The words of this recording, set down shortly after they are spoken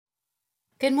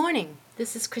Good morning.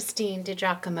 This is Christine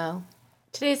DiGiacomo.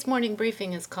 Today's morning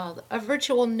briefing is called A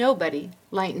Virtual Nobody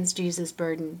Lightens Jesus'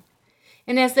 Burden.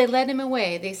 And as they led him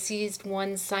away, they seized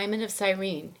one Simon of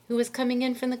Cyrene, who was coming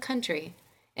in from the country,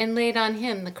 and laid on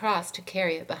him the cross to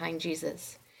carry it behind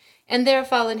Jesus. And there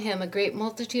followed him a great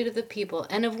multitude of the people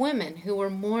and of women who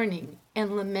were mourning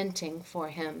and lamenting for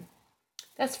him.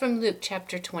 That's from Luke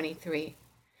chapter 23.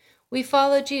 We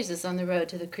follow Jesus on the road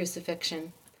to the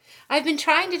crucifixion. I've been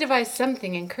trying to devise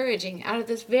something encouraging out of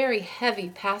this very heavy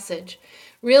passage,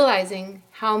 realizing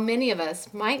how many of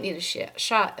us might need a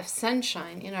shot of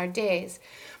sunshine in our days,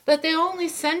 but the only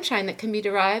sunshine that can be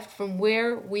derived from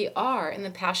where we are in the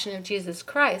passion of Jesus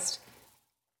Christ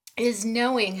is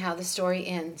knowing how the story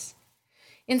ends.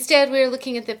 Instead, we are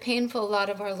looking at the painful lot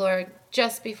of our Lord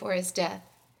just before his death.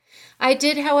 I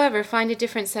did, however, find a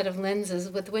different set of lenses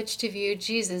with which to view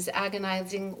Jesus'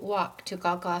 agonizing walk to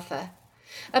Golgotha.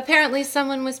 Apparently,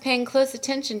 someone was paying close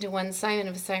attention to one Simon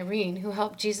of Cyrene who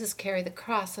helped Jesus carry the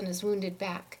cross on his wounded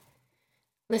back.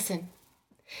 Listen.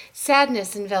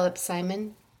 Sadness enveloped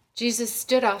Simon. Jesus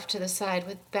stood off to the side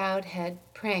with bowed head,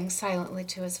 praying silently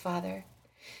to his Father.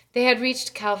 They had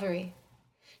reached Calvary.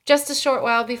 Just a short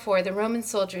while before, the Roman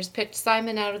soldiers picked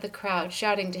Simon out of the crowd,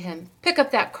 shouting to him, "Pick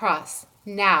up that cross,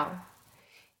 now!"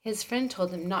 His friend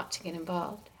told him not to get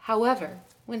involved. However,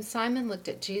 when Simon looked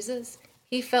at Jesus,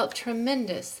 he felt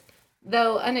tremendous,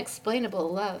 though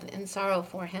unexplainable love and sorrow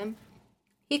for him.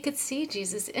 He could see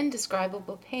Jesus'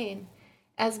 indescribable pain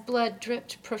as blood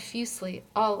dripped profusely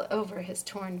all over his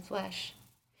torn flesh.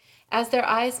 As their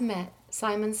eyes met,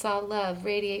 Simon saw love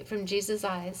radiate from Jesus'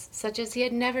 eyes, such as he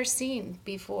had never seen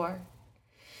before.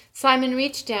 Simon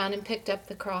reached down and picked up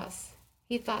the cross.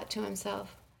 He thought to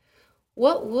himself,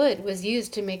 "What wood was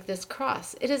used to make this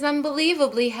cross? It is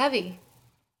unbelievably heavy."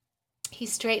 He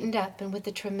straightened up and with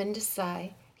a tremendous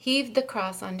sigh heaved the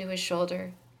cross onto his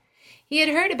shoulder. He had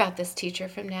heard about this teacher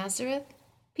from Nazareth.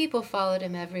 People followed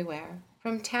him everywhere,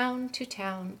 from town to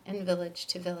town and village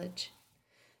to village.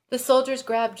 The soldiers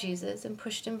grabbed Jesus and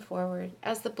pushed him forward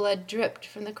as the blood dripped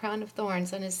from the crown of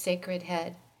thorns on his sacred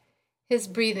head. His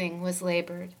breathing was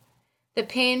labored. The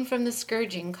pain from the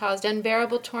scourging caused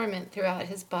unbearable torment throughout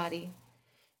his body.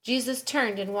 Jesus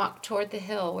turned and walked toward the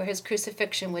hill where his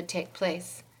crucifixion would take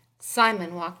place.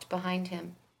 Simon walked behind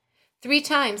him. 3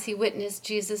 times he witnessed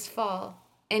Jesus fall,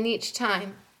 and each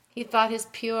time he thought his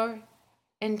pure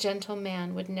and gentle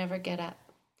man would never get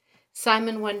up.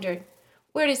 Simon wondered,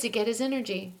 where does he get his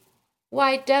energy?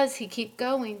 Why does he keep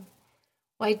going?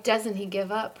 Why doesn't he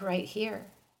give up right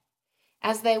here?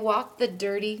 As they walked the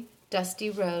dirty, dusty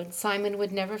road, Simon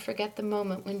would never forget the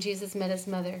moment when Jesus met his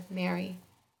mother, Mary.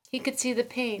 He could see the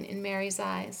pain in Mary's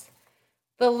eyes.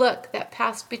 The look that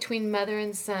passed between mother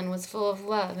and son was full of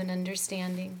love and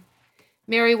understanding.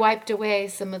 Mary wiped away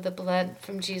some of the blood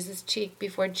from Jesus' cheek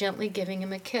before gently giving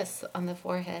him a kiss on the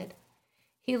forehead.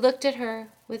 He looked at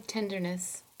her with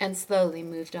tenderness and slowly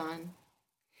moved on.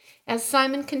 As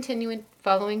Simon continued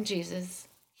following Jesus,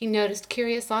 he noticed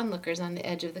curious onlookers on the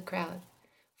edge of the crowd.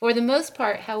 For the most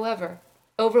part, however,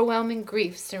 overwhelming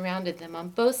grief surrounded them on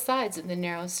both sides of the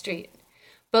narrow street.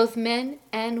 Both men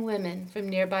and women from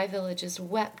nearby villages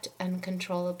wept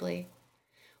uncontrollably.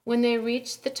 When they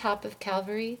reached the top of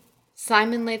Calvary,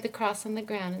 Simon laid the cross on the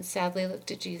ground and sadly looked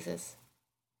at Jesus.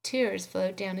 Tears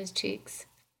flowed down his cheeks.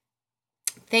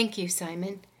 "Thank you,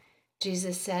 Simon,"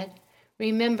 Jesus said.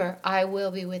 "Remember, I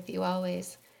will be with you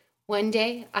always. One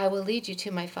day I will lead you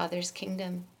to my Father's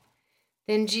kingdom."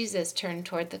 Then Jesus turned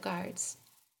toward the guards.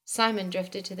 Simon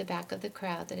drifted to the back of the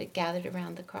crowd that had gathered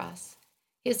around the cross.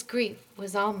 His grief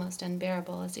was almost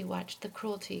unbearable as he watched the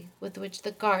cruelty with which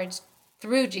the guards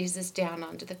threw Jesus down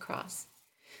onto the cross.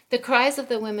 The cries of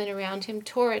the women around him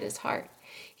tore at his heart.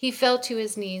 He fell to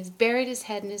his knees, buried his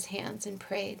head in his hands, and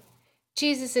prayed.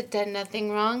 Jesus had done nothing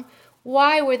wrong.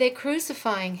 Why were they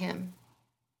crucifying him?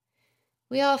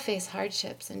 We all face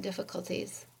hardships and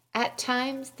difficulties. At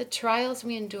times, the trials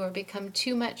we endure become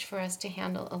too much for us to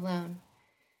handle alone.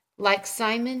 Like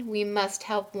Simon, we must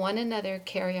help one another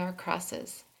carry our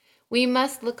crosses. We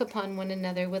must look upon one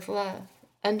another with love,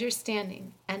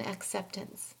 understanding, and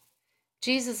acceptance.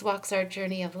 Jesus walks our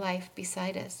journey of life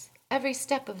beside us, every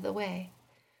step of the way.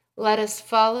 Let us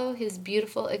follow his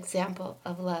beautiful example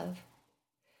of love.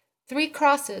 3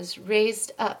 crosses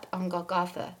raised up on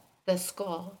Golgotha, the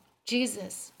skull,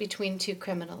 Jesus between 2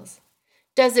 criminals.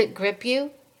 Does it grip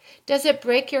you? Does it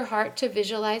break your heart to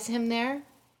visualize him there?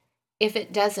 If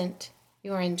it doesn't,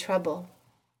 you're in trouble.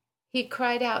 He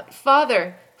cried out,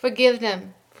 "Father, forgive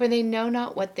them, for they know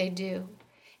not what they do."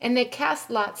 And they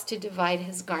cast lots to divide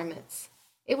his garments.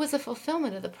 It was a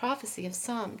fulfillment of the prophecy of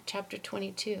Psalm chapter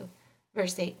 22,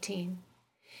 verse 18.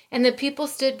 And the people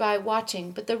stood by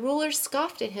watching, but the rulers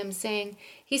scoffed at him, saying,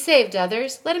 "He saved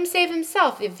others. Let him save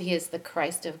himself, if he is the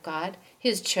Christ of God,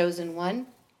 his chosen one."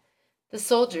 The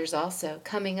soldiers also,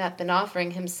 coming up and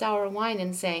offering him sour wine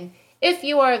and saying, "If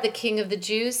you are the king of the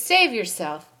Jews, save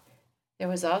yourself." There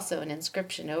was also an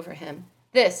inscription over him,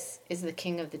 "This is the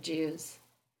King of the Jews."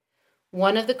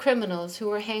 One of the criminals who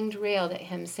were hanged railed at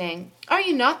him, saying, "Are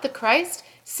you not the Christ?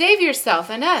 Save yourself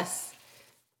and us."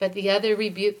 But the other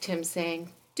rebuked him,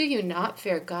 saying, "Do you not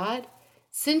fear God,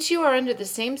 since you are under the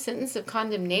same sentence of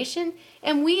condemnation?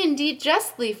 And we indeed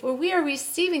justly, for we are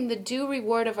receiving the due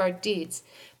reward of our deeds.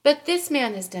 But this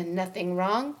man has done nothing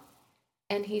wrong."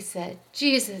 And he said,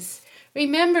 "Jesus,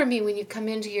 remember me when you come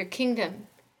into your kingdom."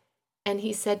 And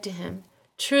he said to him,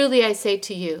 "Truly I say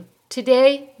to you,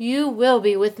 today you will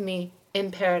be with me in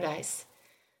paradise."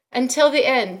 Until the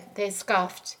end they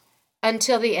scoffed.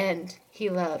 Until the end he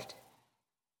loved.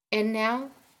 And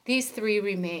now these three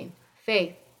remain: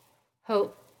 faith,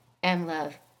 hope, and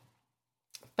love.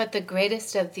 But the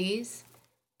greatest of these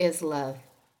is love.